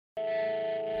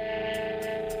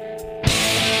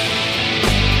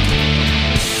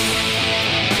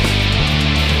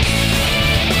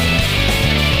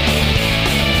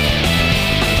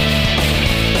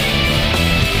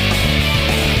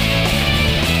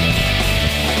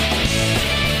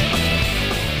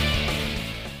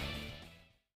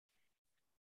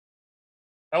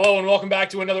Hello and welcome back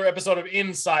to another episode of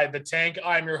Inside the Tank.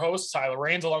 I'm your host, Tyler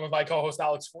Rains, along with my co-host,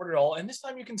 Alex Fortadall. And this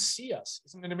time you can see us.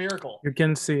 Isn't it a miracle? You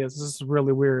can see us. This is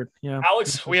really weird. Yeah.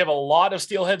 Alex, we have a lot of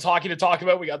Steelheads hockey to talk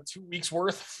about. We got 2 weeks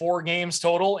worth, 4 games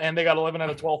total, and they got 11 out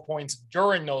of 12 points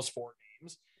during those 4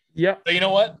 games. Yeah. So you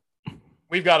know what?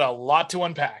 We've got a lot to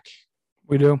unpack.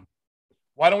 We do.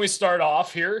 Why don't we start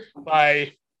off here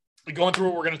by going through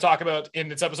what we're going to talk about in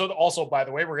this episode. Also, by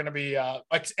the way, we're going to be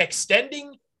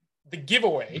extending the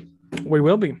giveaway. We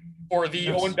will be. For the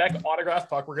Owen Beck autograph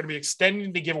puck. We're going to be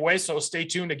extending the giveaway, so stay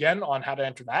tuned again on how to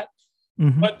enter that.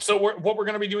 Mm-hmm. But so what we're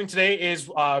going to be doing today is,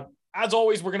 as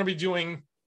always, we're going to be doing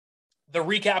the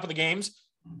recap of the games.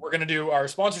 We're going to do our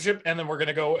sponsorship, and then we're going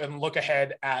to go and look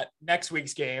ahead at next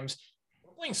week's games.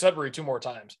 We're playing Sudbury 2 more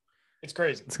times. It's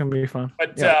crazy. It's going to be fun.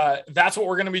 But that's what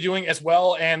we're going to be doing as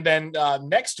well. And then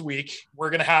next week, we're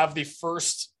going to have the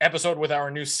first episode with our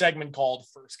new segment called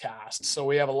First Cast. So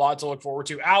we have a lot to look forward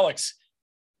to. Alex,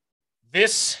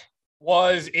 this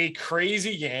was a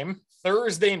crazy game.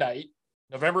 Thursday night,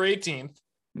 November 18th,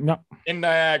 in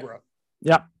Niagara.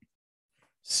 Yep.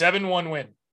 7-1 win.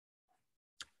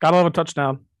 Gotta love a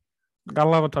touchdown.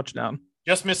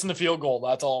 Just missing the field goal.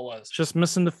 That's all it was. Just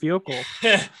missing the field goal.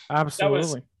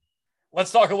 Absolutely. Let's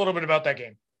talk a little bit about that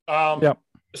game. Yep.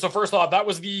 So first off, that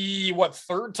was the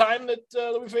third time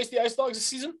that we faced the Ice Dogs this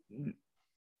season?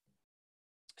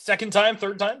 Second time,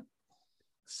 third time?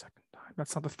 Second time.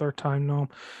 That's not the third time. No,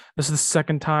 this is the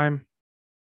second time.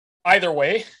 Either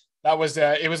way, that was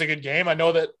it was a good game. I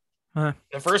know that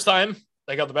the first time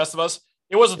they got the best of us.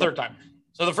 It was the third time.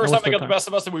 So the first time they got the best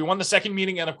of us, and we won the second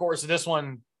meeting, and of course this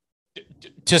one.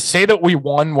 To say that we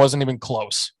won wasn't even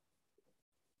close.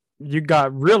 You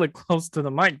got really close to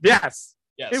the mic. Yes.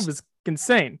 It was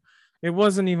insane. It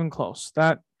wasn't even close.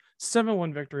 That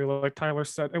 7-1 victory, like Tyler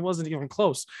said, it wasn't even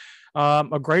close.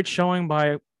 A great showing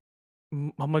by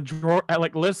a majority,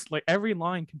 like every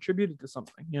line contributed to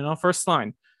something. First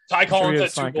line. Ty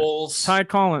Collins had 2 goals. Ty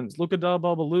Collins, Luca Del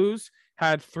Balbaluz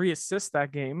had 3 assists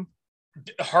that game.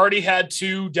 Hardy had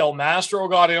 2. Del Mastro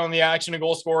got in on the action and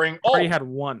goal scoring. Hardy had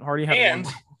 1. One.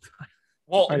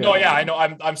 Well, no, yeah, I know.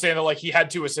 I'm saying that he had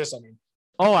 2 assists. I mean,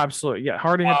 oh, absolutely, yeah.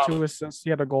 Hardy had 2 assists. He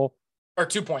had a goal or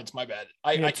 2 points. My bad.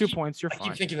 I 2 points. You're fine. I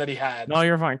keep thinking that he had. No,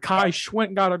 you're fine. Kai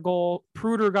Schwint got a goal.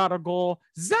 Pruder got a goal.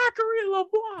 Zachary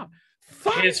Lavoie,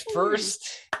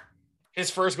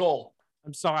 his first goal.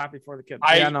 I'm so happy for the kid.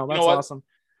 That's awesome.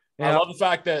 Yeah. I love the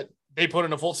fact that they put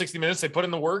in a full 60 minutes. They put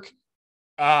in the work.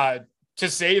 To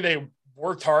say they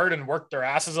worked hard and worked their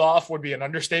asses off would be an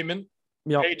understatement.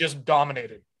 Yep. They just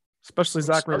dominated. Especially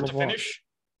Zachary Lavoie. Start to finish.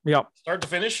 Yep. Start to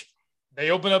finish.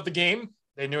 They opened up the game.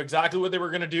 They knew exactly what they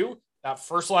were going to do. That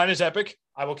first line is epic.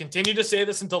 I will continue to say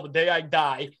this until the day I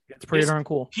die. It's pretty darn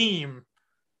cool. Team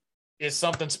is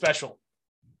something special.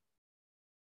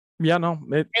 Yeah, no.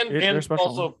 And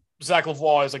also, Zach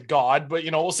Lavoie is a god, but,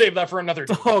 we'll save that for another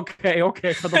day. Okay.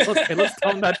 Let's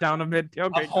tone that down a bit.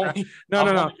 Okay.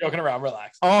 No. Joking around.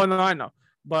 Relax. Oh, no, I know.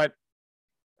 But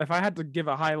if I had to give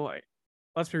a highlight,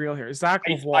 let's be real here. Zach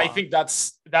Lavoie. I think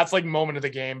that's moment of the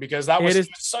game, because that was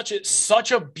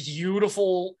such a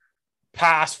beautiful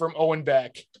pass from Owen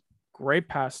Beck. Great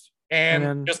pass.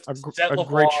 And just a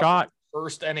great shot.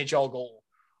 First NHL goal.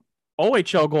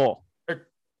 OHL goal.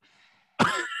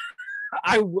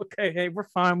 Hey, we're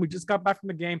fine. We just got back from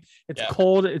the game. It's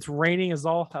cold. It's raining as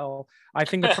all hell. I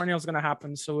think the tornado is going to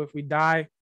happen. So if we die,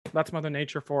 that's Mother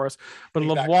Nature for us. But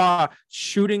exactly. Lavoie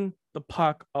shooting the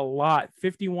puck a lot.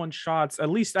 51 shots, at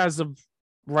least as of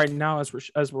right now,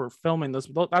 as we're filming this.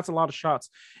 That's a lot of shots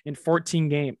in 14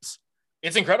 games.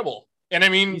 It's incredible. And I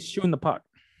mean, he's shooting the puck.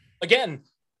 Again,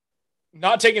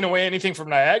 not taking away anything from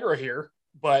Niagara here,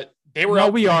 but they were. No,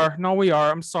 we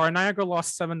are. I'm sorry. Niagara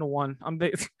lost 7-1.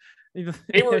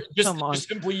 They were just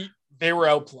simply they were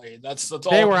outplayed. That's all.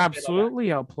 They were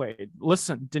absolutely outplayed.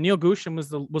 Listen, Daniil Gushchin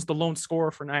was the lone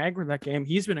scorer for Niagara that game.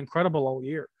 He's been incredible all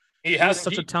year. He's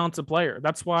such a talented player.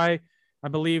 That's why I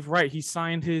believe he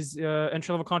signed his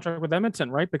entry-level contract with Edmonton,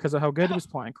 right? Because of how good he was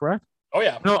playing, correct? Oh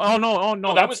yeah. No.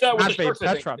 That was Matvei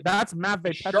Petrov. That's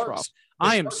Matvei Petrov.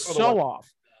 I am so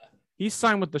off. He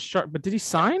signed with the Sharks, but did he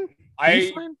sign?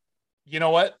 You know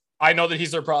what? I know that he's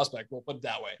their prospect. We'll put it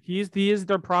that way. He is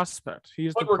their prospect.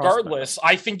 But regardless,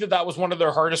 I think that was one of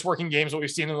their hardest working games that we've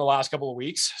seen in the last couple of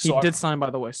weeks. So he did sign, by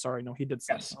the way. Sorry, no, he did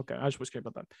sign. Yes. Okay, I just was curious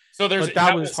about that. So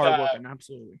that was hard working,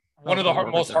 absolutely. One of the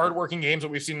most hardworking games that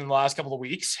we've seen in the last couple of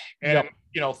weeks, and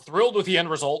thrilled with the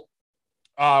end result,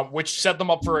 which set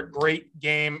them up for a great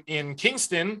game in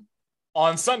Kingston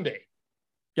on Sunday.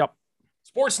 Yep.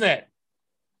 Sportsnet.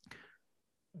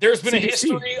 There's been a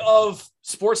history of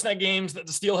Sportsnet games that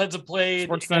the Steelheads have played.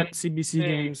 Sportsnet, CBC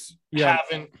games. Yeah.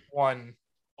 Haven't won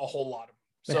a whole lot of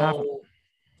them.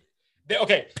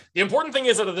 Okay. The important thing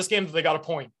is that of this game, they got a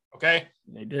point. Okay.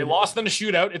 They lost in a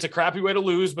shootout. It's a crappy way to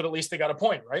lose, but at least they got a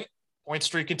point, right? Point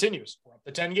streak continues. We're up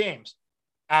to 10 games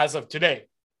as of today.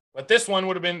 But this one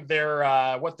would have been their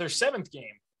 7th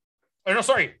game. Oh, no,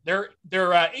 sorry. Their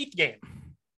 8th game.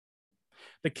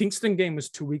 The Kingston game was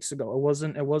 2 weeks ago. It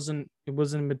wasn't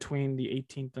in between the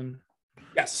 18th and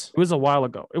yes. It was a while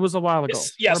ago. So this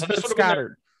would have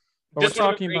scattered. But we're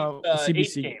talking about the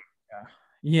CBC game.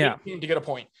 Yeah. To get a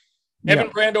point. Evan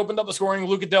Brand opened up the scoring.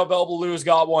 Luca Del Belbalou's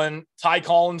got one. Ty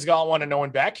Collins got one, and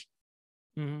Owen Beck.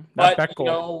 Mm-hmm. But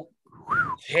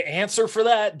answer for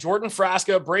that: Jordan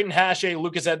Frasca, Braden Hashe,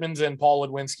 Lucas Edmonds, and Paul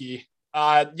Ludwinski.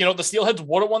 The Steelheads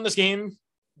would have won this game.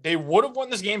 They would have won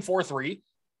this game 4-3,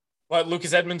 but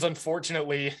Lucas Edmonds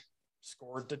unfortunately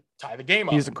scored to tie the game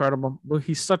up. He's incredible. Well,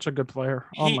 he's such a good player.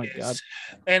 God.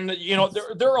 And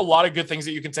there are a lot of good things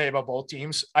that you can say about both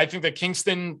teams. I think that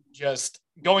Kingston, just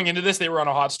going into this, they were on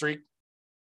a hot streak.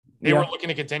 They were looking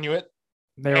to continue it.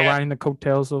 They were riding the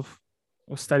coattails of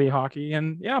steady hockey,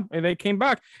 and they came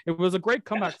back. It was a great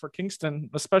comeback for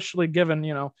Kingston, especially given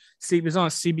it was on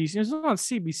CBC. It was on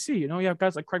CBC. You have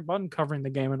guys like Craig Button covering the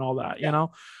game and all that.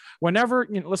 Whenever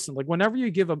whenever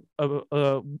you give a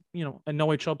an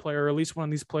OHL player, or at least one of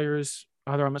these players,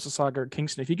 either on Mississauga or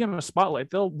Kingston, if you give them a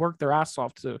spotlight, they'll work their ass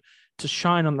off to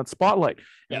shine on that spotlight.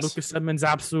 And Lucas Edmonds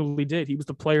absolutely did. He was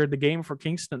the player of the game for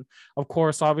Kingston. Of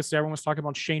course, obviously, everyone was talking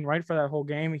about Shane Wright for that whole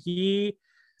game. He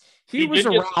was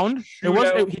around. He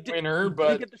did get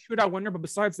the shootout winner, but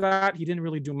besides that, he didn't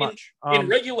really do much. In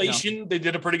regulation, they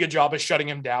did a pretty good job of shutting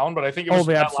him down, but I think it was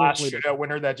that last shootout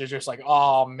winner that you're just like,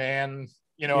 oh man,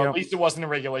 at least it wasn't in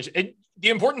regulation. The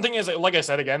important thing is, like I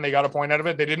said, again, they got a point out of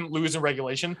it. They didn't lose in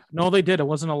regulation. No, they did. It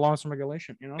wasn't a loss in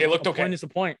regulation. They looked okay. A point is a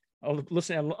point.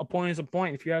 Listen, a point is a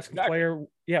point. If you ask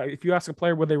a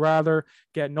player, would they rather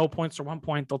get no points or 1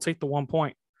 point, they'll take the 1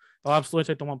 point. They'll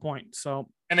absolutely take the 1 point. So,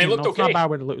 and they looked okay. It's not a bad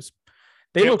way to lose.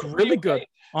 They looked really good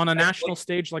on a national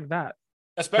stage like that.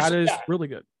 Especially that is really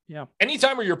good. Yeah.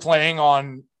 Anytime where you're playing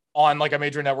on like a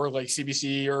major network like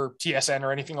CBC or TSN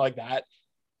or anything like that,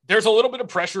 there's a little bit of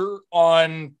pressure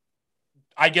on,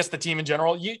 I guess, the team in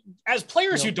general. You, as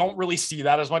players, you don't really see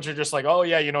that as much. You're just like, oh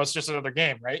yeah, it's just another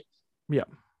game, right? Yeah.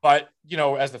 But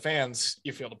as the fans,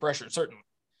 you feel the pressure, certainly.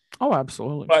 Oh,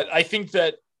 absolutely. But I think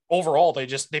that overall, they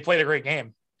played a great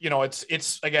game.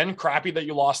 It's again crappy that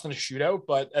you lost in a shootout,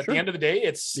 but at the end of the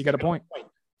day, you got a point.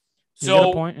 So you got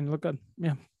a point and you look good.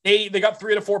 Yeah. They got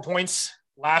 3 to 4 points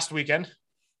last weekend,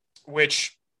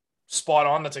 which spot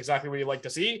on. That's exactly what you like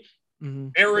to see. Mm-hmm.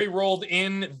 Barrie rolled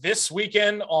in this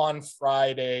weekend on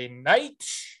Friday night,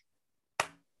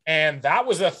 and that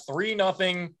was a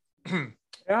 3-0.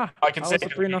 Yeah, I can say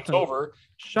 3-0 over.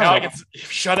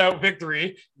 Shutout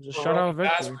victory. Shutout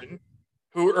victory.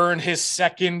 Who earned his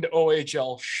 2nd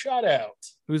OHL shutout.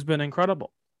 Who's been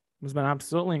incredible. Who's been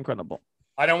absolutely incredible.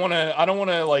 I don't want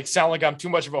to sound like I'm too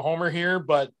much of a homer here,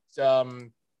 but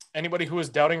anybody who is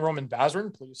doubting Roman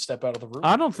Bazarin, please step out of the room.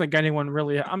 I don't think anyone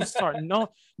really. I'm sorry. No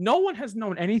one has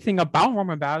known anything about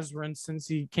Roman Bazarin since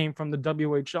he came from the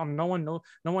WHL.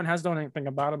 No one has known anything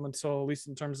about him until, at least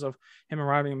in terms of him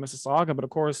arriving in Mississauga. But of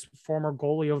course, former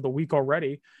goalie of the week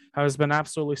already, has been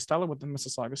absolutely stellar with the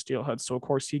Mississauga Steelheads. So of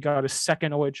course, he got his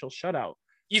 2nd OHL shutout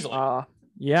easily.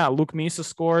 Luke Misa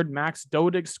scored. Max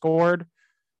Dodig scored.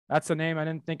 That's a name I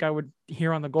didn't think I would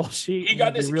hear on the goal sheet. He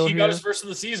got his first of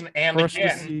the season, and first of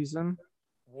the season.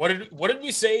 What did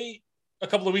we say a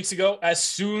couple of weeks ago? As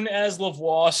soon as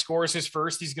Lavoie scores his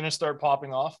first, he's going to start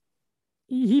popping off.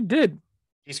 He did.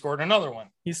 He scored another one.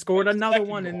 He scored another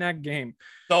one in that game,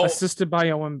 assisted by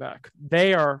Owen Beck.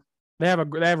 They have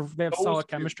solid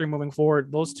chemistry moving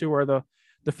forward. Those two are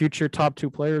the future top 2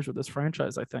 players with this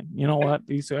franchise, I think. You know what?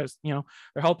 These guys, they're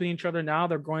helping each other now.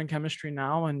 They're growing chemistry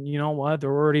now. And you know what? They're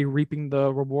already reaping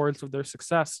the rewards of their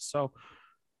success. So,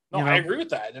 I agree with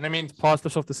that. And I mean,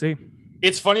 positive stuff to see.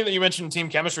 It's funny that you mentioned team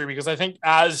chemistry, because I think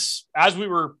as we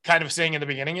were kind of saying in the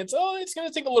beginning, it's going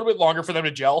to take a little bit longer for them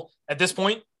to gel. At this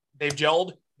point, they've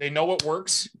gelled. They know what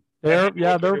works. They're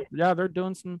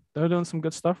doing some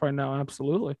good stuff right now.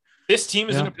 Absolutely. This team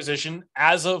is in a position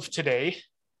as of today,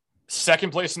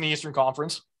 2nd place in the Eastern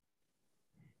Conference,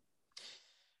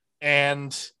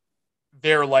 and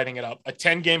they're lighting it up. A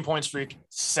 10-game point streak,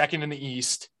 2nd in the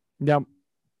East. Yep,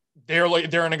 they're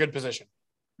in a good position.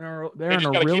 They're in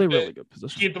a really good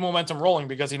position. Keep the momentum rolling,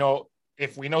 because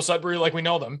if we know Sudbury like we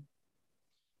know them,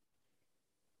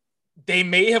 they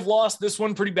may have lost this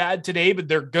one pretty bad today, but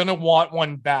they're gonna want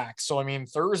one back. So I mean,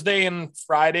 Thursday and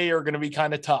Friday are gonna be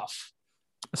kind of tough.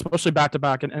 especially back to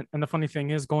back. And the funny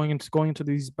thing is, going into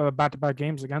these back to back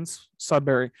games against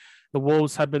Sudbury, the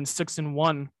Wolves have been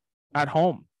 6-1 at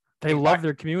home. They love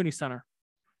their community center.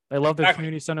 They love their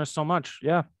community center so much.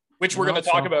 Yeah, which we're going to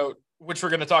talk about. Which we're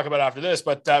going to talk about after this.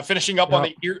 But finishing up on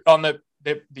the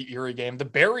Erie game, the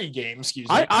Barrie game. Excuse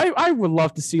me. I would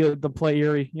love to see the play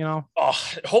Erie. You know,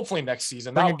 hopefully next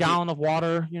season. Bring a gallon of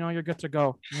water. You know, you're good to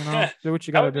go. You know, do what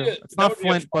you got to do. It's not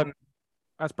Flint, but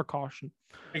as precaution.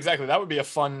 Exactly. That would be a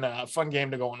fun game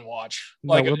to go and watch,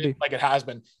 like it has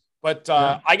been. But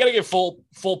I got to give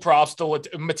full props to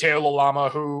Mateo Lalama,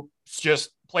 who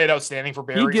just played outstanding for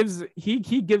Barrie.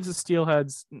 He gives the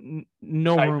Steelheads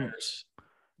no room.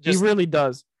 He really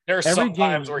does. There are some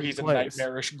times where he's a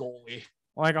nightmarish goalie.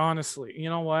 Like, honestly, you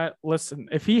know what? Listen,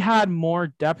 if he had more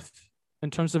depth in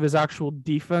terms of his actual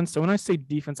defense, so when I say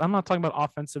defense, I'm not talking about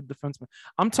offensive defenseman.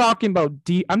 I'm talking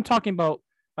about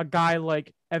a guy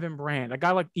like Evan Brand, a guy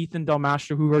like Ethan Del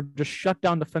Mastro, who are just shut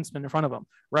down defensemen in front of him,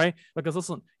 right? Because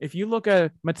listen, if you look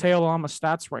at Mateo Lama's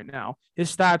stats right now,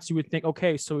 his stats, you would think,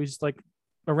 okay, so he's like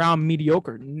around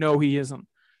mediocre. No, he isn't.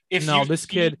 This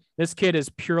kid is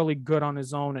purely good on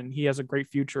his own, and he has a great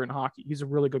future in hockey. He's a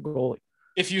really good goalie.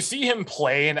 If you see him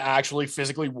play and actually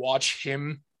physically watch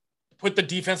him put the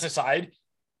defense aside,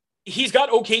 he's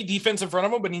got okay defense in front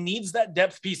of him, but he needs that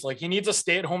depth piece. Like, he needs a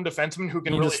stay-at-home defenseman who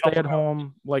can really stay at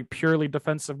home, like purely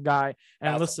defensive guy.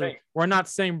 And listen, we're not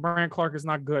saying Brian Clark is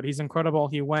not good. He's incredible.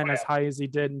 He went as high as he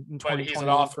did in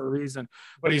 2021 for a reason.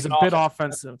 But he's a bit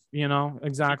offensive, you know?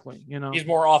 Exactly. You know, he's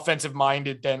more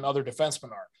offensive-minded than other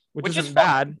defensemen are. Which isn't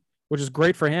bad, which is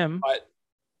great for him. But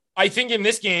I think in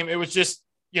this game, it was just,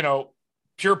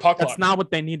 pure puck luck. That's not what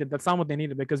they needed.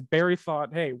 Because Barrie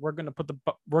thought, hey, we're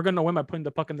gonna win by putting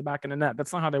the puck in the back of the net.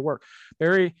 That's not how they work.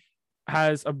 Barrie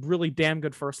has a really damn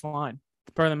good first line.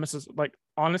 Better than Mrs. Like,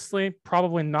 honestly,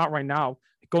 probably not right now.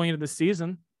 Going into the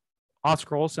season,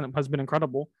 Oscar Olsen has been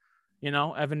incredible.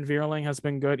 Evan Vierling has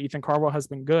been good. Ethan Carwell has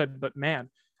been good. But man,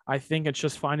 I think it's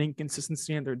just finding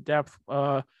consistency in their depth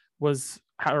or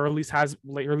at least has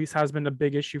been a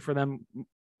big issue for them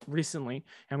recently,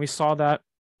 and we saw that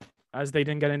as they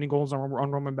didn't get any goals on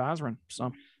Roman Bazarin.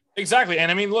 So exactly, and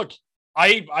I mean, look,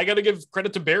 I got to give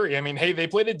credit to Barrie. I mean, hey, they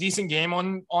played a decent game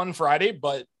on Friday,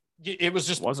 but it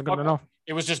wasn't good enough.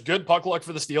 It was just good puck luck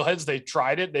for the Steelheads. They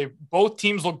tried it. Both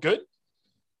teams looked good,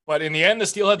 but in the end, the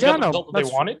Steelheads got the result that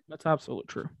they wanted. That's absolutely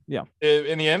true. Yeah.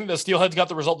 In the end, the Steelheads got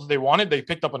the result that they wanted. They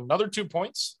picked up another 2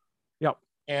 points. Yep.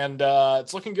 And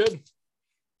it's looking good.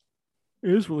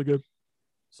 It is really good.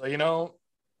 So, and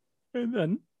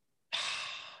then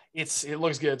it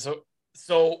looks good.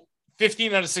 So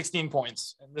 15 out of 16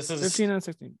 points. And this is 15 out of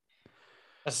 16.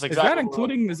 That's exactly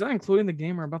is that including the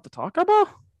game we're about to talk about?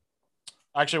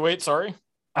 Actually, wait, sorry.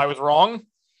 I was wrong.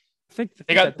 I think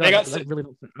they got I really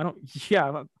don't think, I don't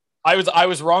yeah. I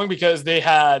was wrong because they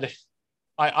had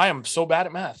I am so bad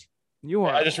at math. You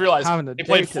are. I just realized they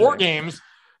played 4 games.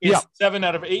 It's 7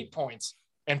 out of 8 points.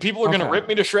 And people are going to rip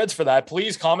me to shreds for that.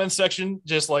 Please, comment section,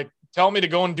 just tell me to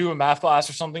go and do a math class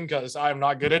or something, because I'm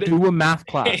not good at it. Do a math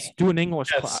class. Do an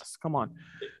English class. Come on.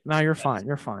 No, you're fine.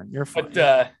 You're fine. But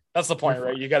that's the point,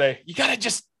 right? You gotta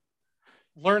just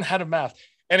learn how to math.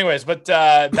 Anyways, but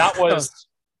that was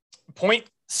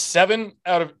 0.7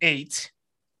 out of 8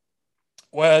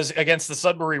 was against the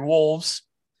Sudbury Wolves.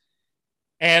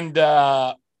 And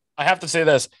I have to say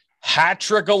this, hat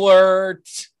trick alert.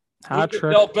 Hat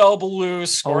trick. Del Belbalou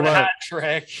scored a hat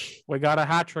trick. We got a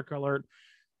hat trick alert.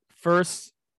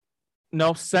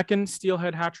 Second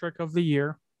Steelhead hat trick of the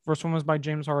year. First one was by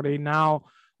James Hardy. Now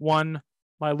one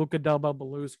by Luca Del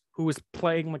Belbalou, who is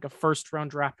playing like a first-round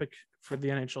draft pick for the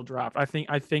NHL draft. I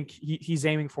think he's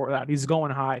aiming for that. He's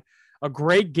going high. A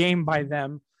great game by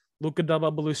them. Luca Del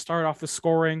Belbalou started off the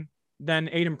scoring. Then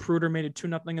Aiden Pruder made it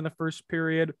 2-0 in the first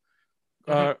period.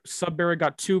 Sudbury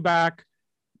got 2 back.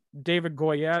 David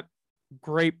Goyette,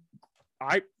 great.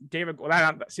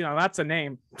 That's a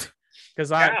name.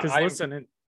 Listen,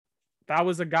 that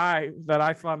was a guy that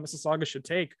I thought Mississauga should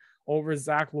take over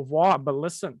Zach Lavoie. But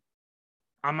listen,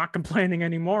 I'm not complaining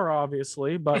anymore,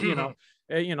 obviously. But the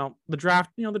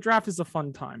draft. The draft is a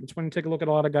fun time. It's when you take a look at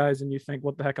a lot of guys and you think,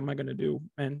 "What the heck am I going to do?"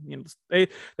 And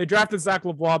they drafted Zach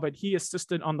Lavoie, but he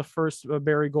assisted on the first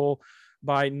Barrie goal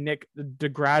by Nick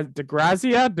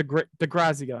DeGrazia.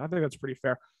 I think that's pretty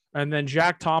fair. And then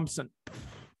Jack Thompson,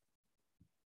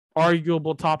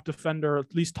 arguable top defender,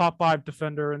 at least top 5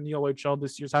 defender in the OHL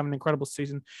this year, is having an incredible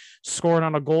season, scoring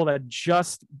on a goal that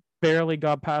just barely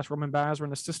got past Roman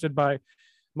Bazarin, assisted by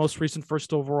most recent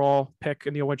first overall pick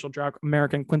in the OHL draft,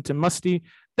 American Quentin Musty.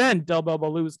 Then Del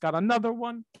Belbalou's got another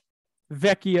one.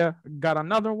 Vecchia got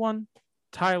another one.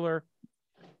 Tyler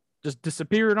just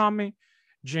disappeared on me.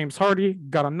 James Hardy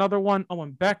got another one.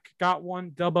 Owen Beck got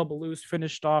one. Delbo Blues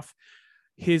finished off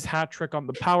his hat trick on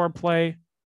the power play,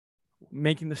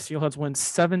 making the Steelheads win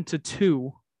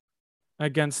 7-2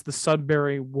 against the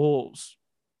Sudbury Wolves.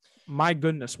 My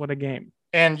goodness, what a game.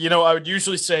 And, I would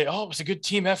usually say, oh, it was a good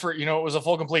team effort. It was a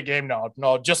full complete game.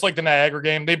 No, just like the Niagara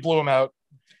game, they blew them out.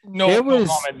 No,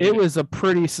 it was a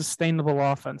pretty sustainable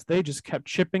offense. They just kept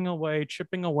chipping away.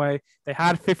 They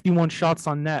had 51 shots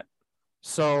on net.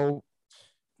 So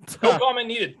no comment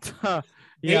needed.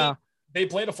 Yeah. They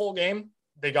played a full game.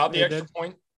 They got the extra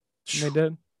point. They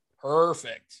did.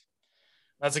 Perfect.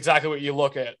 That's exactly what you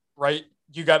look at, right?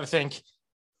 You got to think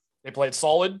they played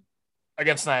solid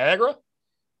against Niagara.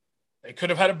 They could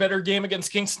have had a better game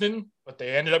against Kingston, but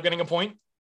they ended up getting a point.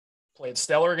 Played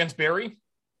stellar against Barrie,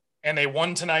 and they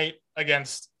won tonight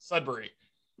against Sudbury.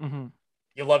 Mm-hmm.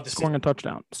 You love to scoring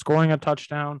a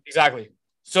touchdown. Exactly.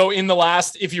 So in the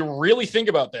last, if you really think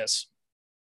about this,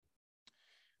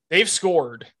 they've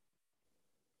scored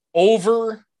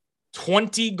over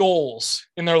 20 goals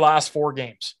in their last 4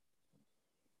 games.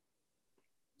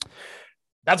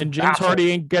 And James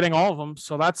Hardy ain't getting all of them,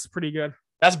 so that's pretty good.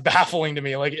 That's baffling to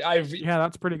me.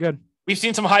 That's pretty good. We've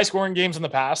seen some high scoring games in the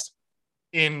past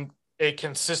in a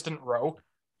consistent row,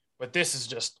 but this is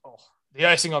just the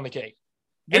icing on the cake.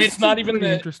 And it's not even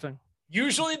interesting.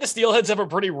 Usually the Steelheads have a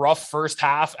pretty rough first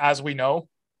half, as we know,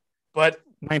 but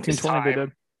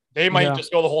 1920 they might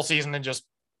just go the whole season and just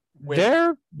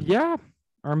win.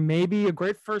 Or maybe a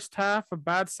great first half, a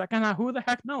bad second half. Who the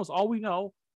heck knows? All we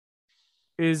know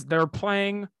is they're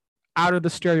playing out of the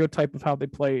stereotype of how they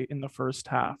play in the first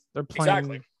half. They're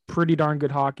playing pretty darn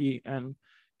good hockey and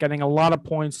getting a lot of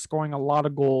points, scoring a lot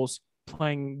of goals,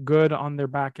 playing good on their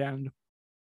back end.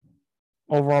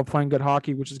 Overall, playing good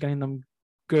hockey, which is getting them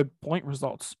good point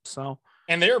results.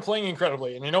 And they are playing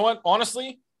incredibly. And you know what?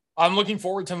 Honestly, I'm looking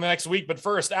forward to the next week. But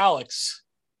first, Alex.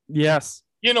 Yes.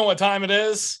 You know what time it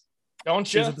is,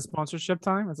 don't you? Is it the sponsorship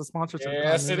time? It's a sponsorship time.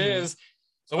 Yes, it is.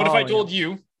 So what if I told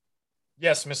you,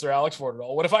 yes, Mr. Alex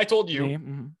Forderall, what if I told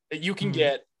you that you can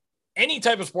get any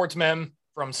type of sports mem,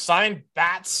 from signed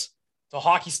bats to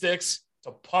hockey sticks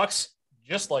to pucks,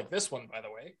 just like this one, by the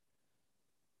way,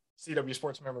 CW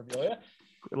Sports Memorabilia.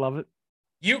 I love it.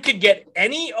 You could get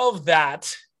any of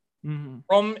that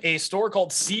from a store called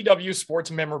CW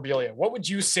Sports Memorabilia. What would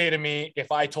you say to me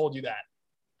if I told you that?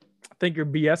 I think you're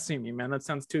BSing me, man. That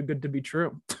sounds too good to be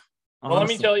true. Well, let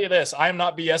me tell you this. I am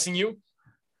not BSing you.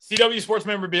 CW Sports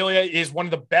Memorabilia is one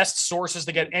of the best sources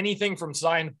to get anything from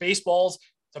signed baseballs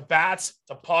to bats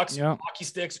to pucks, hockey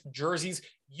sticks, jerseys,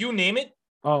 you name it.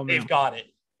 They've got it.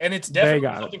 And it's definitely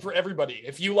something for everybody.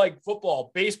 If you like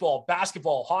football, baseball,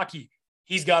 basketball, hockey,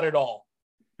 he's got it all.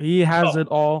 He has it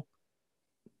all.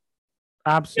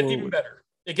 Absolutely.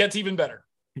 It gets even better.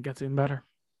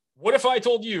 What if I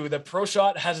told you that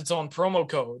ProShot has its own promo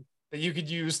code that you could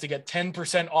use to get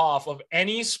 10% off of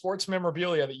any sports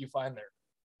memorabilia that you find there?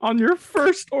 On your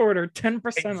first order,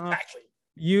 10% off.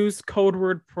 Use code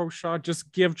word ProShot.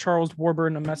 Just give Charles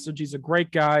Warburton a message. He's a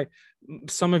great guy.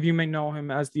 Some of you may know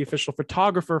him as the official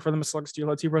photographer for the Muskegon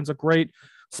Steelheads. He runs a great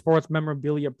sports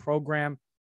memorabilia program.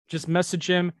 Just message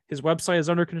him. His website is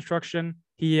under construction.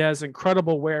 He has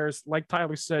incredible wares, like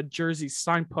Tyler said, jerseys,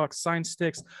 signed pucks, signed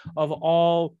sticks of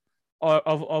all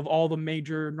the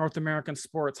major North American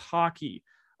sports, hockey,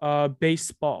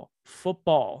 baseball,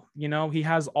 football. He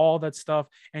has all that stuff,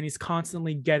 and he's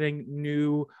constantly getting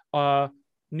new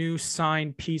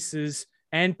signed pieces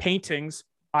and paintings.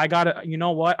 That's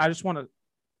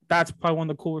probably one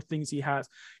of the cooler things he has.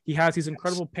 He has these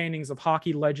incredible paintings of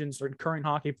hockey legends or current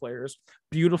hockey players,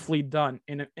 beautifully done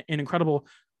in incredible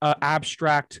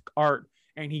abstract art.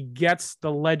 And he gets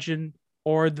the legend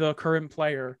or the current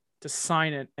player to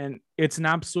sign it. And it's an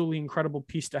absolutely incredible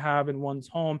piece to have in one's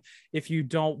home. If you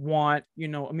don't want,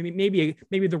 maybe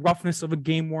the roughness of a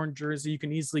game-worn jersey, you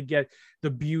can easily get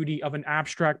the beauty of an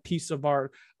abstract piece of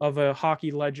art of a hockey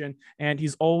legend. And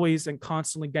he's always and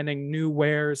constantly getting new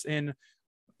wares in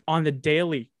on the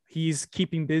daily. He's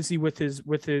keeping busy with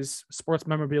his sports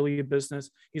memorabilia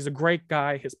business. He's a great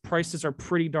guy. His prices are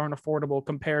pretty darn affordable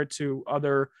compared to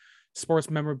other sports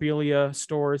memorabilia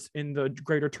stores in the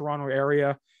greater Toronto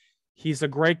area. He's a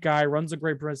great guy, runs a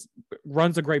great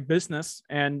business.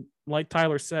 And like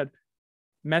Tyler said,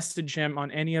 message him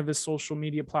on any of his social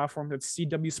media platforms at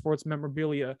CW Sports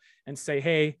Memorabilia and say,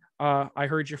 hey, I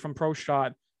heard you from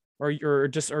ProShot, or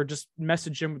just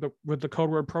message him with the code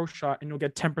word ProShot, and you'll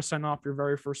get 10% off your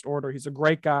very first order. He's a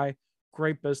great guy,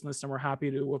 great business, and we're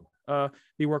happy to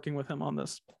be working with him on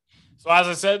this. So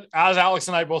as Alex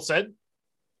and I both said,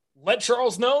 let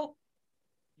Charles know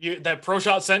that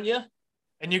ProShot sent you,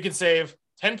 and you can save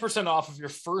 10% off of your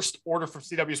first order from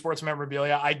CW Sports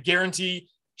Memorabilia. I guarantee,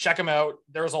 check them out.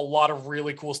 There's a lot of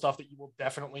really cool stuff that you will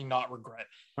definitely not regret.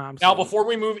 Absolutely. Now, before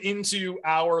we move into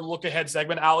our look ahead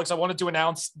segment, Alex, I wanted to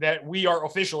announce that we are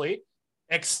officially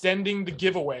extending the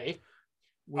giveaway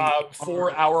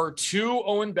for our 2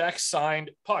 Owen Beck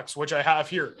signed pucks, which I have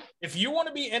here. If you want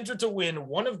to be entered to win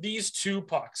one of these 2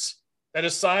 pucks that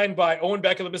is signed by Owen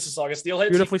Beck of the Mississauga Steelheads,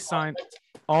 beautifully signed,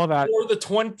 all that for the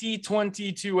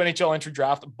 2022 NHL entry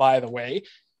draft, by the way.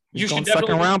 You should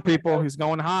second round, people. He's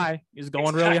going high. He's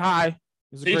going really high.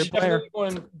 He's a great player.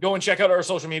 Go and check out our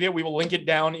social media. We will link it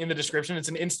down in the description. It's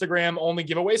an Instagram only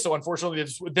giveaway. So unfortunately,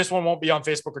 this one won't be on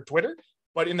Facebook or Twitter,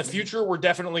 but in the future, we're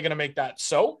definitely going to make that.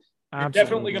 So you're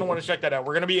definitely going to want to check that out.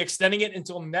 We're going to be extending it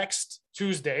until next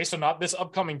Tuesday. So not this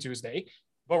upcoming Tuesday,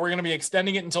 but we're going to be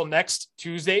extending it until next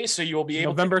Tuesday. So you will be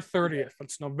able November 30th.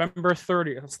 It's November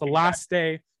 30th. It's the last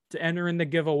day to enter in the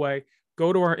giveaway.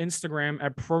 Go to our Instagram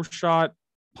at ProShot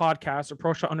Podcast or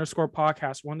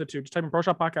ProShot_podcast, 1 to 2. Just type in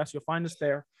ProShot Podcast. You'll find us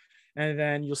there. And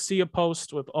then you'll see a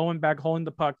post with Owen Beck holding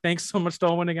the puck. Thanks so much to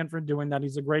Owen again for doing that.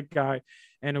 He's a great guy.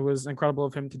 And it was incredible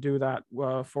of him to do that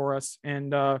for us.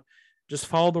 And just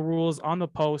follow the rules on the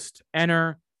post,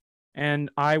 enter. And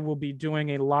I will be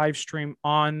doing a live stream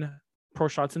on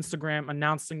ProShot's Instagram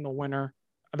announcing the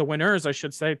winners, I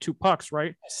should say, 2 pucks,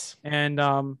 right? Yes.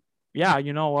 And yeah,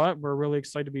 you know what? We're really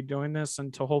excited to be doing this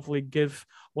and to hopefully give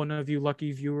one of you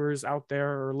lucky viewers out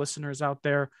there or listeners out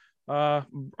there a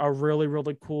really,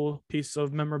 really cool piece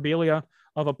of memorabilia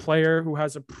of a player who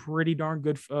has a pretty darn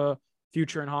good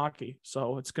future in hockey.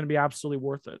 So it's going to be absolutely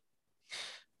worth it.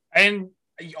 And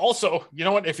also, you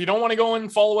know what? If you don't want to go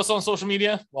and follow us on social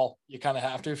media, well, you kind of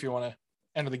have to if you want to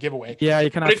enter the giveaway. Yeah, you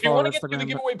can. But if you want to get to the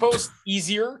giveaway post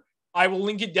easier, I will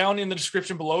link it down in the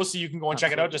description below so you can go and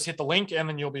check it out. Just hit the link and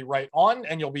then you'll be right on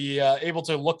and you'll be able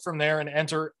to look from there and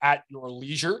enter at your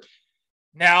leisure.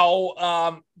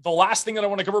 Now, the last thing that I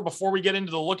want to cover before we get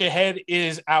into the look ahead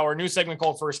is our new segment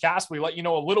called First Cast. We let you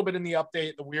know a little bit in the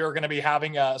update that we are going to be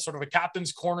having a sort of a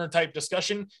captain's corner type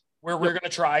discussion where we're going to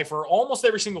try for almost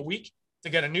every single week to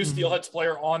get a new Steelheads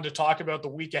player on to talk about the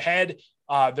week ahead,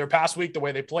 their past week, the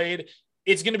way they played.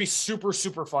 It's going to be super,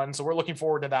 super fun. So we're looking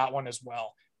forward to that one as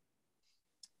well.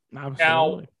 Absolutely.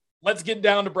 Now, let's get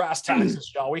down to brass tacks,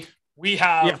 shall we? We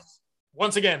have,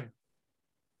 once again,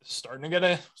 starting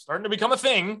to become a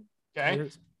thing, okay?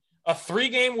 A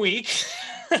 3-game week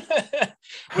with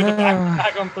a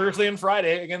back-to-back on Thursday and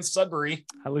Friday against Sudbury.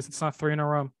 At least it's not 3 in a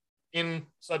row. In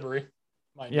Sudbury.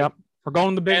 Yep. We're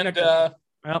going the big nickel.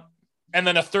 Yep. And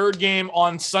then a 3rd game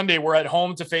on Sunday. We're at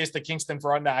home to face the Kingston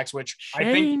Frontenacs, which I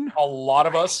think a lot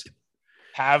of us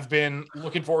have been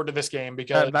looking forward to this game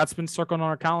because that's been circled on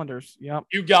our calendars. Yep.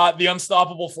 You got the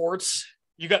unstoppable force.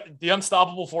 You got the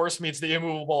unstoppable force meets the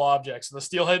immovable objects, the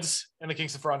Steelheads and the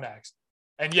Kingston Frontenacs.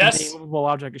 And yes, the immovable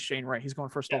object is Shane Wright. He's going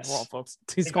first overall, folks.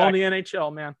 He's going to the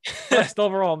NHL, man. First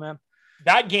overall, man.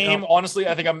 That game, honestly,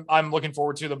 I think I'm looking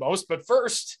forward to the most. But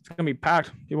first, it's gonna be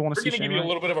packed. People want to see. We're gonna give you a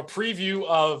little bit of a preview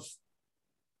of.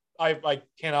 I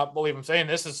cannot believe I'm saying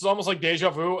this. This is almost like deja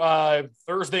vu.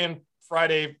 Thursday and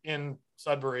Friday in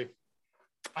Sudbury.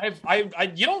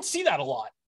 You don't see that a lot.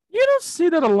 You don't see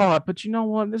that a lot, but you know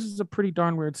what? This is a pretty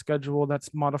darn weird schedule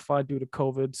that's modified due to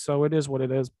COVID, so it is what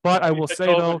it is. But I will say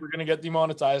though, we're gonna get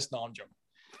demonetized. No, I'm joking.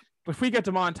 If we get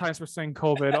demonetized for saying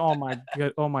COVID,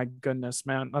 oh my goodness,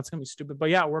 man, that's gonna be stupid. But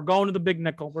yeah, we're going to the Big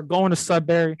Nickel. We're going to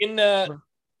Sudbury.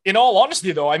 In all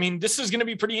honesty, though, I mean, this is going to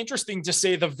be pretty interesting to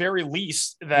say the very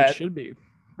least. That it should be.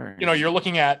 You're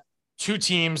looking at 2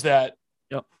 teams that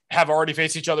have already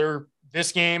faced each other.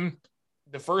 This game,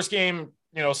 the first game,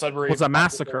 Sudbury was a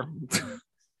massacre.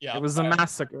 Yeah, it was a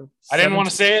massacre. I didn't want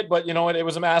to say it, but you know what? It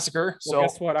was a massacre. So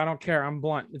guess what? I don't care. I'm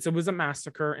blunt. It was a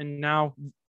massacre, and now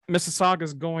Mississauga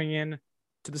is going in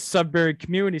to the Sudbury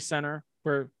Community Center,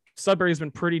 where Sudbury has been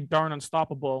pretty darn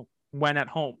unstoppable when at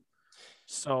home.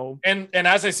 So and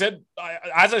as I said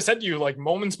to you, like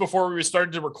moments before we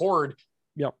started to record,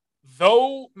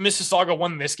 though Mississauga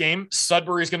won this game,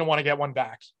 Sudbury is going to want to get one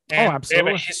back. And absolutely.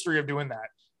 They have a history of doing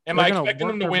that. Am I expecting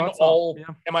them to win all? Yeah.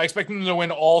 Am I expecting them to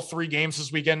win all 3 games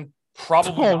this weekend?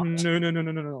 Probably not.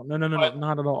 No,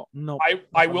 not at all. No.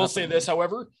 I will say this,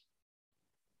 however,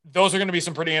 those are going to be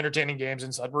some pretty entertaining games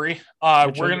in Sudbury.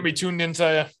 We're going to be tuned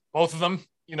into both of them,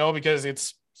 because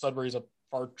it's Sudbury's a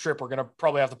far trip. We're going to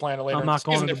probably have to plan it later. I'm not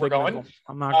going if we're going.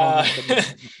 I'm not going.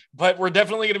 But we're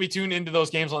definitely going to be tuned into those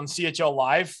games on CHL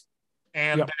Live,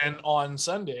 and then on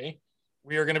Sunday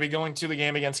we are going to be going to the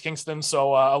game against Kingston.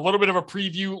 So a little bit of a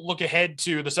preview, look ahead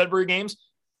to the Sudbury games.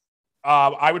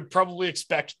 I would probably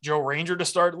expect Joe Ranger to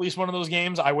start at least one of those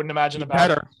games. I wouldn't imagine the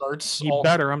Badger starts. He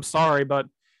better. I'm sorry, but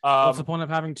what's the point of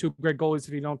having two great goalies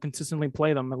if you don't consistently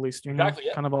play them? At least exactly,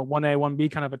 yeah. Kind of a 1A,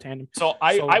 1B kind of a tandem. So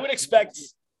I would expect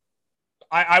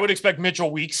I would expect Mitchell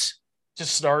Weeks to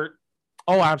start.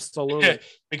 Oh, absolutely.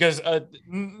 Because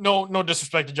no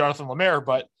disrespect to Jonathan Lemaire,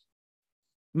 but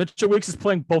Mitchell Weeks is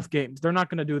playing both games. They're not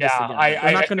going to do this again.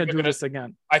 They're not going to do this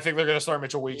again. I think they're going to start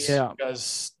Mitchell Weeks. Yeah.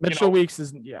 Because Mitchell Weeks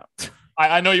is,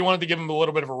 I know you wanted to give him a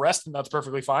little bit of a rest, and that's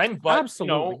perfectly fine. But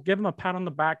absolutely, give him a pat on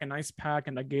the back, an ice pack,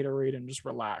 and a Gatorade, and just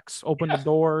relax. Open the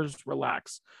doors,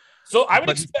 relax. So I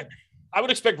would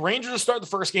expect Rangers to start the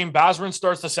first game. Bazarin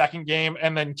starts the second game,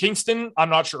 and then Kingston. I'm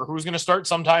not sure who's going to start.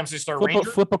 Sometimes they start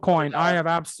Rangers. Flip a coin. I have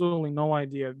absolutely no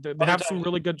idea. They have some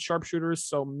really good sharpshooters,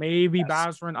 so maybe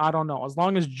Bazarin. I don't know. As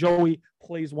long as Joey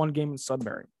plays one game in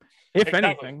Sudbury, if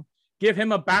anything, give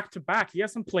him a back-to-back. He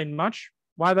hasn't played much.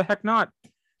 Why the heck not?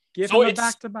 Give him a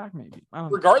back-to-back, maybe.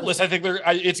 Regardless, I think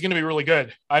it's going to be really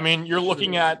good. I mean, you're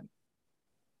looking at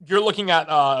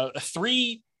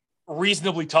 3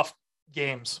 reasonably tough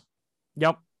games.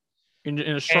 Yep. In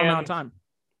a short amount of time.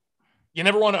 You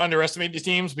never want to underestimate these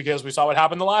teams because we saw what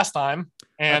happened the last time.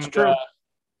 And that's true.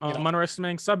 I'm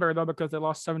underestimating Sudbury though because they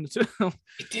lost 7-2.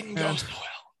 It didn't go so well.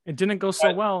 It didn't go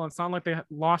so well. It's not like they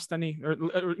lost any, or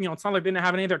it's not like they didn't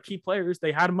have any of their key players.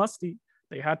 They had Musty,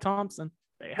 they had Thompson,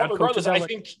 they had regardless. I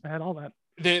think they had all that.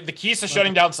 The keys to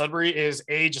shutting down Sudbury is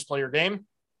just play your game.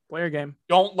 Play your game.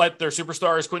 Don't let their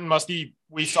superstars, Quentin Musty.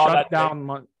 We saw that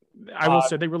down. I will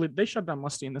say they shut down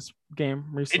Musty in this game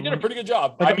recently. They did a pretty good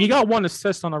job. He got 1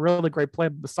 assist on a really great play.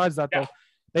 Besides that, though,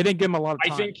 they didn't give him a lot of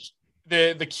time. I think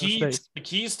the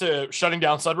keys to shutting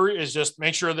down Sudbury is just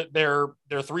make sure that their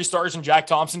 3 stars in Jack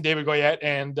Thompson, David Goyette,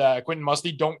 and Quentin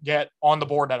Musty don't get on the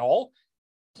board at all.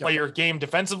 Play your game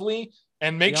defensively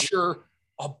and make sure,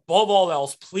 above all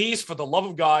else, please, for the love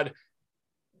of God,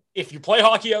 if you play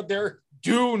hockey out there,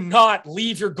 do not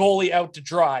leave your goalie out to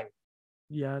dry.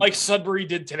 Yeah, like Sudbury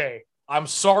did today. I'm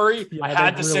sorry. I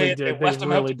had to say it. They left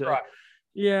him out to dry.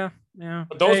 Yeah.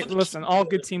 But listen, all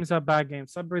good teams have bad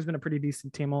games. Sudbury's been a pretty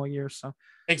decent team all year. So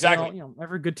exactly.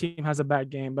 Every good team has a bad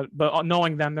game, but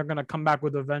knowing them, they're going to come back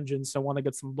with a vengeance. So want to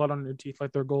get some blood on their teeth,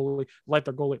 like their goalie, like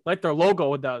their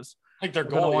logo does. Like their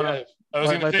goalie. I was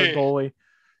going to say their goalie.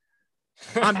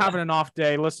 I'm having an off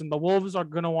day. Listen, the Wolves are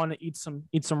going to want to eat some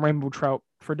rainbow trout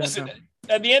for dinner. Listen,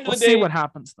 at the end of the day, we'll see what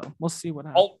happens, though. We'll see what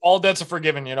happens. All debts are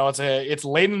forgiven. It's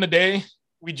late in the day.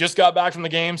 We just got back from the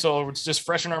game, so it's just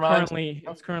fresh in our minds.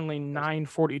 It's currently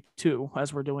 9:42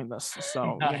 as we're doing this.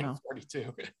 So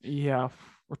 9:42. Yeah,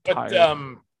 we're tired.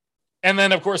 But, and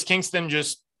then of course Kingston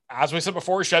just, as we said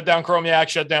before, shut down Chromiak,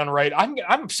 shut down Wright.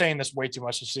 I'm saying this way too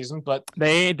much this season, but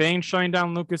they ain't shutting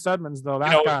down Lucas Edmonds though.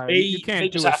 That guy, you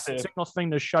can't do a single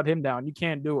thing to shut him down. You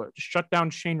can't do it. Just shut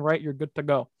down Shane Wright. You're good to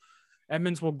go.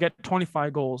 Edmonds will get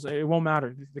 25 goals. It won't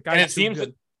matter. The guy. And it seems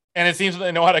that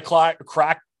they know how to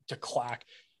crack.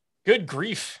 Good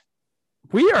grief.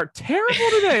 We are terrible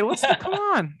today. Let's come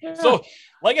on. Yeah. So,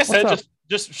 like I said,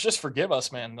 just forgive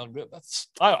us, man.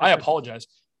 I apologize,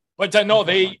 but no,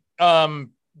 they know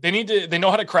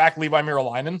how to crack Levi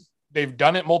Miralainen. They've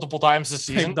done it multiple times this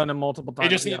season. They've done it multiple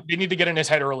times. They need to get in his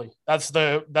head early. That's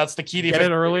the key to get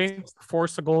it early.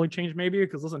 Force a goalie change maybe,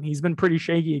 because listen, he's been pretty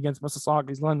shaky against Mississauga.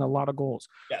 He's letting a lot of goals,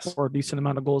 or a decent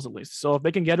amount of goals at least. So if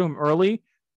they can get to him early,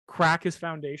 crack his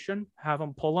foundation, have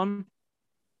him pull him,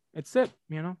 it's it.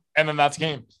 And then that's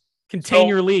game. Contain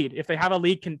your lead. If they have a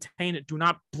lead, contain it. Do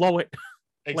not blow it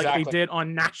exactly. like they did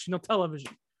on national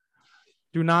television.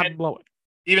 Do not blow it.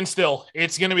 Even still,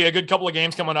 it's going to be a good couple of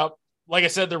games coming up. Like I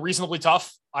said, they're reasonably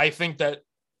tough. I think that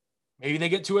maybe they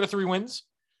get 2 out of 3 wins.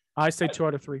 I say 2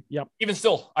 out of 3. Yep. Even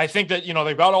still, I think that,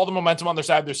 they've got all the momentum on their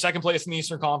side. They're second place in the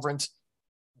Eastern Conference.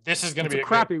 This is going to be a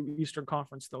crappy Eastern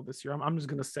Conference though this year. I'm just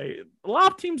going to say a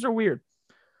lot of teams are weird.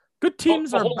 Good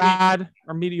teams are bad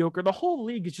or mediocre. The whole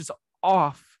league is just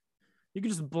off. You can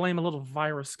just blame a little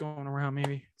virus going around.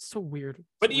 Maybe it's so weird.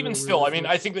 But even still, I mean,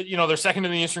 I think that, they're second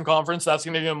in the Eastern Conference. That's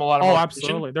going to give them a lot of motivation.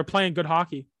 Absolutely. They're playing good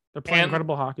hockey. They're playing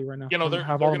incredible hockey right now. They're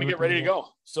going to get ready to go.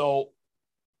 So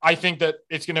I think that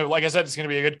it's going to, like I said, it's going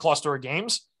to be a good cluster of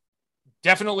games.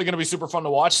 Definitely going to be super fun to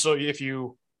watch. So if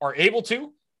you are able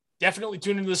to, definitely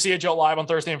tune into the CHL Live on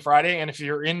Thursday and Friday. And if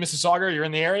you're in Mississauga, you're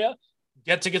in the area,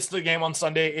 get tickets to the game on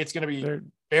Sunday. It's going to be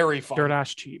very fun. Dirt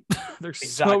ass cheap. They're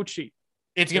so cheap.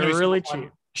 It's going to be really cheap.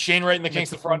 Shane Wright and the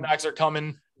Kingston Frontenacs are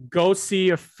coming. Go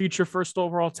see a future first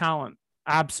overall talent.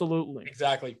 Absolutely.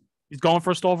 Exactly. He's going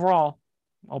first overall.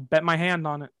 I'll bet my hand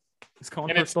on it. He's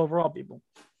going first overall, people.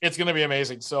 It's going to be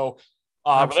amazing. So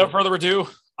without further ado,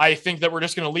 I think that we're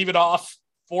just going to leave it off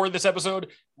for this episode.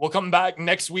 We'll come back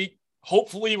next week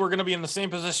Hopefully we're going to be in the same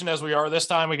position as we are this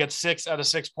time. We get 6 out of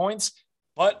 6 points,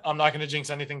 but I'm not going to jinx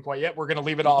anything quite yet. We're going to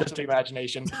leave it off to the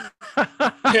imagination.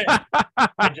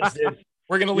 I just did.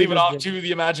 We're going to leave it off to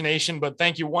the imagination, but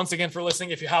thank you once again for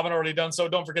listening. If you haven't already done so,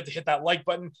 don't forget to hit that like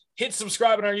button, hit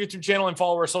subscribe on our YouTube channel, and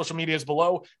follow our social medias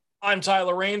below. I'm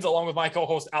Tyler Rains, along with my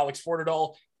co-host Alex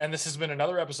Fortadall, and this has been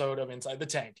another episode of Inside the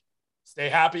Tank. Stay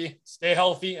happy, stay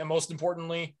healthy, and most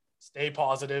importantly, stay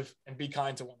positive and be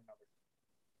kind to one another.